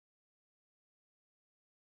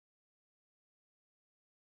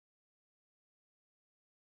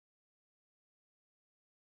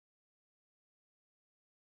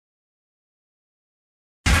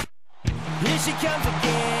She comes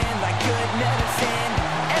again like good medicine.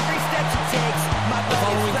 Every step she takes, my The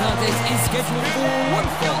following contest is scheduled for one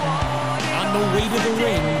fall. On the way to the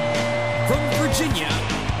ring, from Virginia,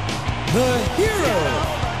 the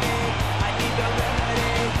Hero.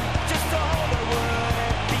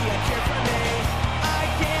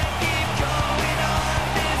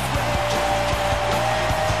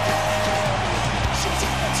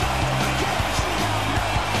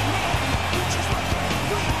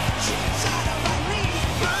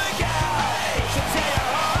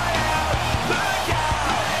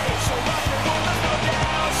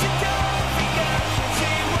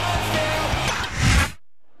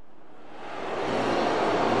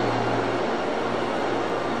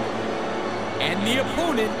 And the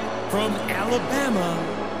opponent from Alabama,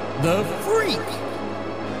 the Freak.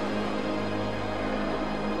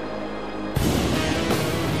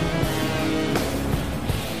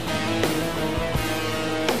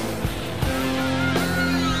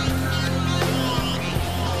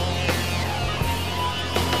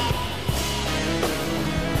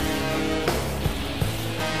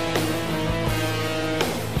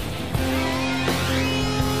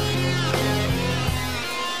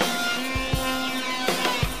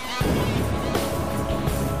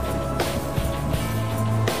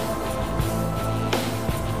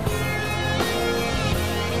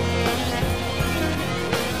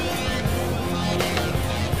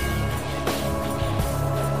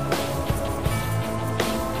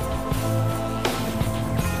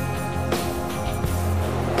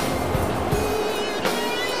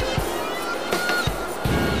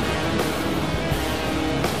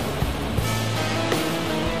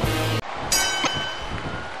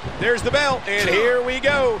 There's the bell, and here we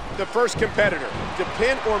go. The first competitor to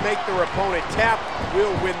pin or make their opponent tap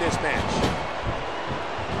will win this match.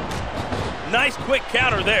 Nice quick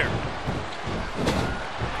counter there.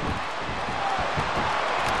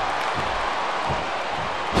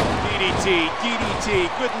 DDT,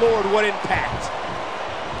 DDT, good Lord, what impact.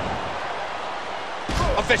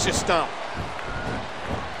 A vicious stomp.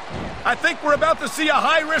 I think we're about to see a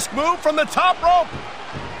high-risk move from the top rope.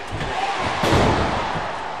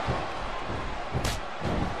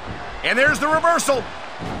 And there's the reversal.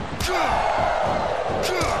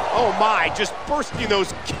 Oh my, just bursting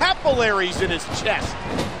those capillaries in his chest.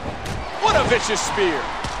 What a vicious spear.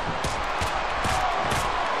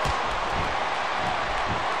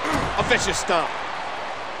 A vicious stomp.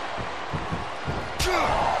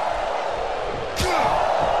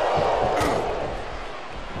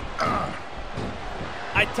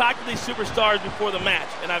 I talked to these superstars before the match,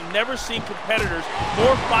 and I've never seen competitors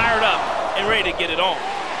more fired up and ready to get it on.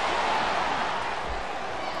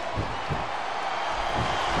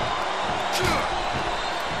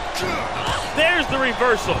 There's the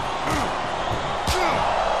reversal.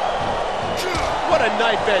 What a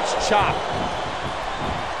knife-edge chop.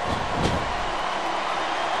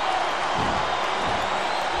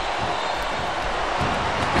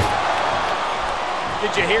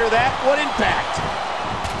 Did you hear that? What impact?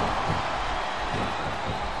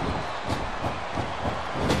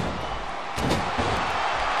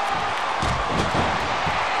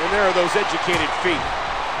 And there are those educated feet.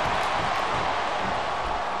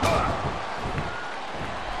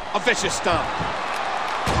 A vicious stomp.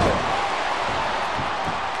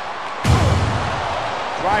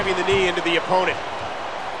 Driving the knee into the opponent.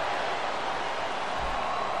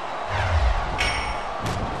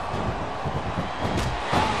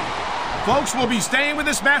 Folks, we'll be staying with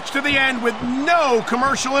this match to the end with no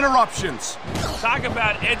commercial interruptions. Talk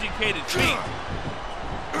about educated feet.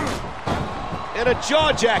 And a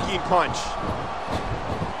jaw-jacking punch.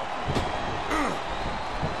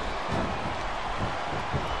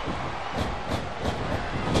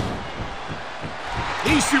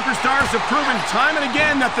 These superstars have proven time and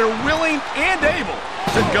again that they're willing and able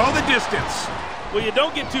to go the distance. Well, you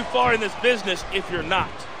don't get too far in this business if you're not.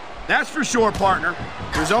 That's for sure, partner.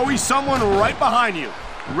 There's always someone right behind you,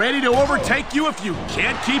 ready to overtake you if you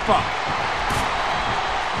can't keep up.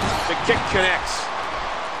 The kick connects.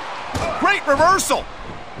 Great reversal.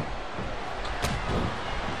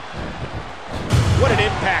 What an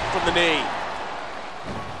impact from the knee.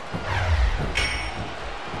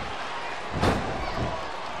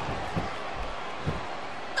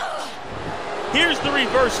 Here's the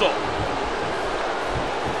reversal.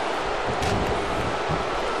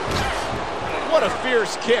 What a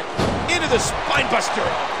fierce kick into the spine buster.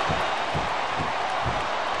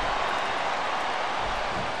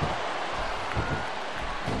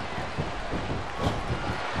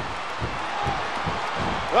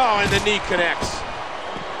 Oh, and the knee connects.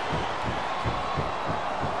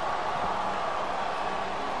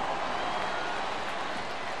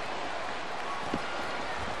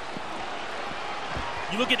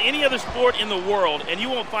 You look at any other sport in the world, and you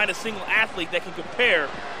won't find a single athlete that can compare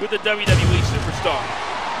with a WWE superstar.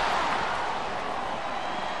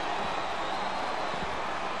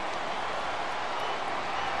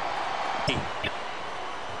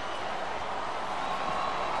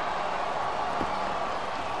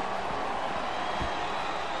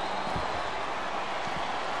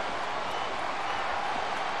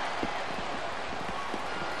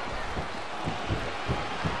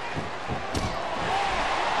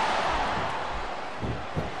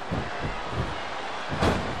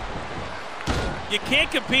 You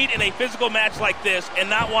can't compete in a physical match like this and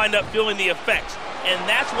not wind up feeling the effects. And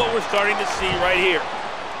that's what we're starting to see right here.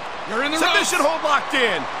 You're in the submission hold locked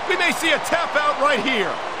in. We may see a tap out right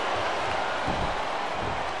here.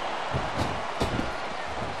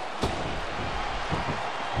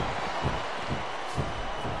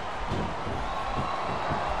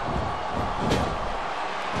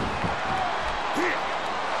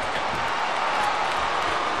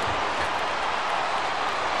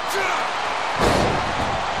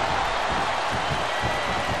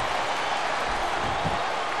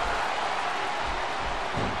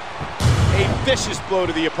 Vicious blow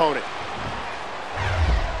to the opponent.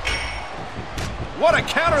 What a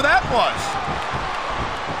counter that was.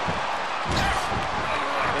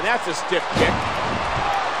 And that's a stiff kick.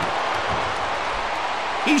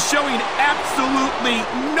 He's showing absolutely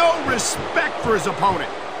no respect for his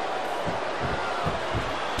opponent.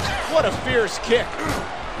 What a fierce kick.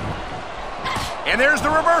 And there's the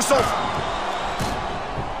reversal.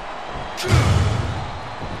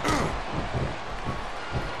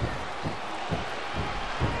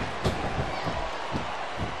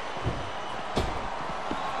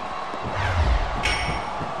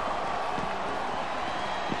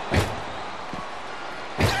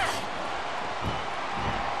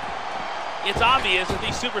 It's obvious that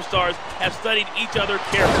these superstars have studied each other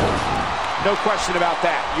carefully. No question about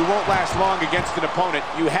that. You won't last long against an opponent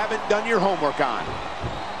you haven't done your homework on.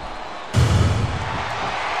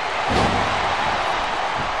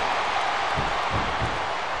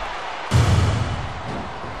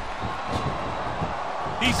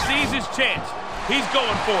 He sees his chance. He's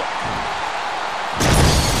going for it.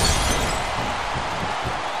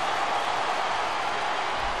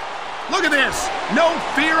 Look at this. No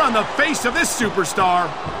fear on the face of this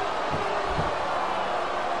superstar.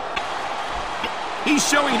 He's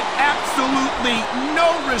showing absolutely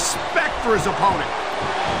no respect for his opponent.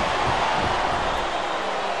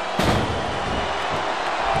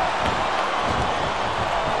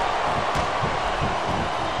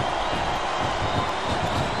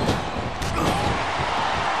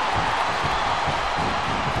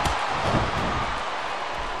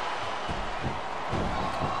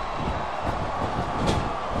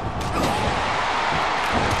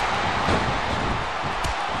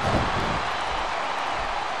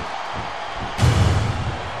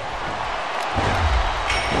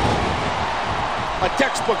 A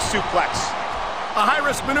textbook suplex. A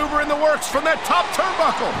high-risk maneuver in the works from that top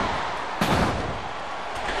turnbuckle.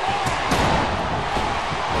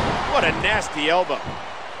 What a nasty elbow.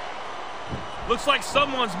 Looks like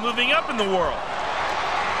someone's moving up in the world.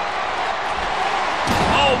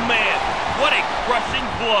 Oh, man. What a crushing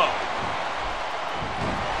blow.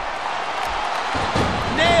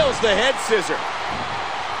 Nails the head scissor.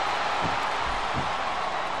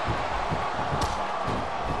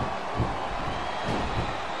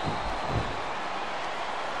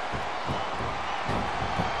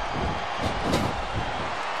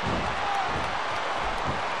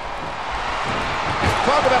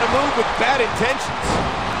 Talk about a move with bad intentions.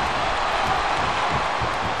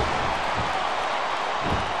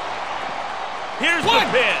 Here's the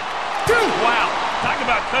pin. 2. Wow. Talk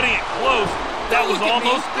about cutting it close. That was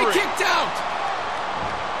almost 3. They kicked out.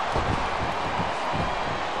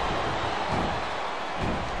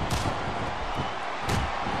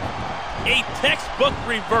 A textbook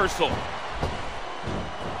reversal.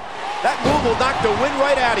 That move will knock the wind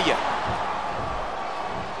right out of you.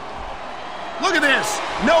 Look at this.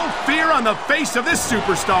 No fear on the face of this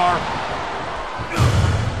superstar.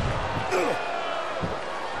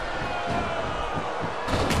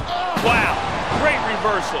 Wow. Great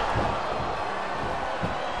reversal.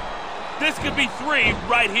 This could be 3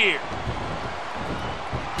 right here.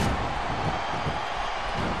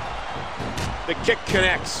 The kick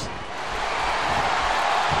connects.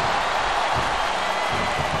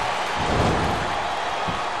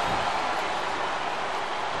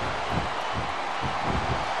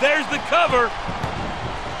 There's the cover.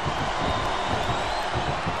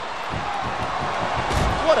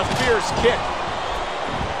 What a fierce kick.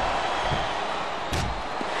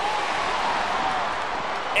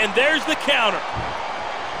 and there's the counter.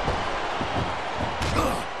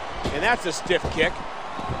 And that's a stiff kick.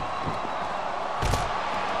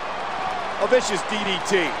 A vicious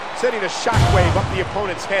DDT, sending a shockwave up the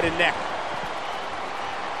opponent's head and neck.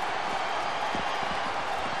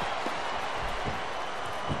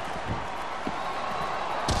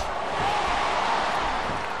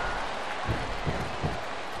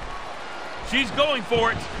 She's going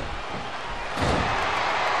for it.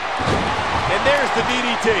 And there's the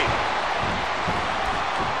DDT.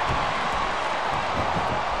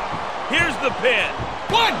 Here's the pin.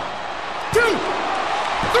 1, 2,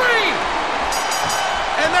 3.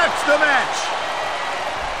 And that's the match.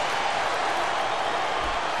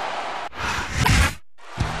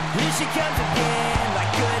 Here she comes again,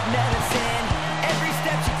 like good medicine. Every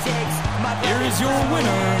step she takes, my Here is your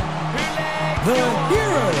winner, the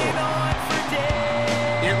Hero.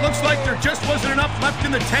 It looks like there just wasn't enough left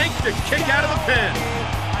in the tank to kick out of the pin.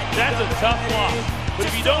 That's a tough loss. But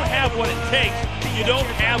if you don't have what it takes, you don't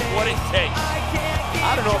have what it takes.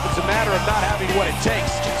 I don't know if it's a matter of not having what it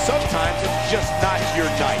takes. Sometimes it's just not your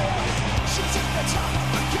night.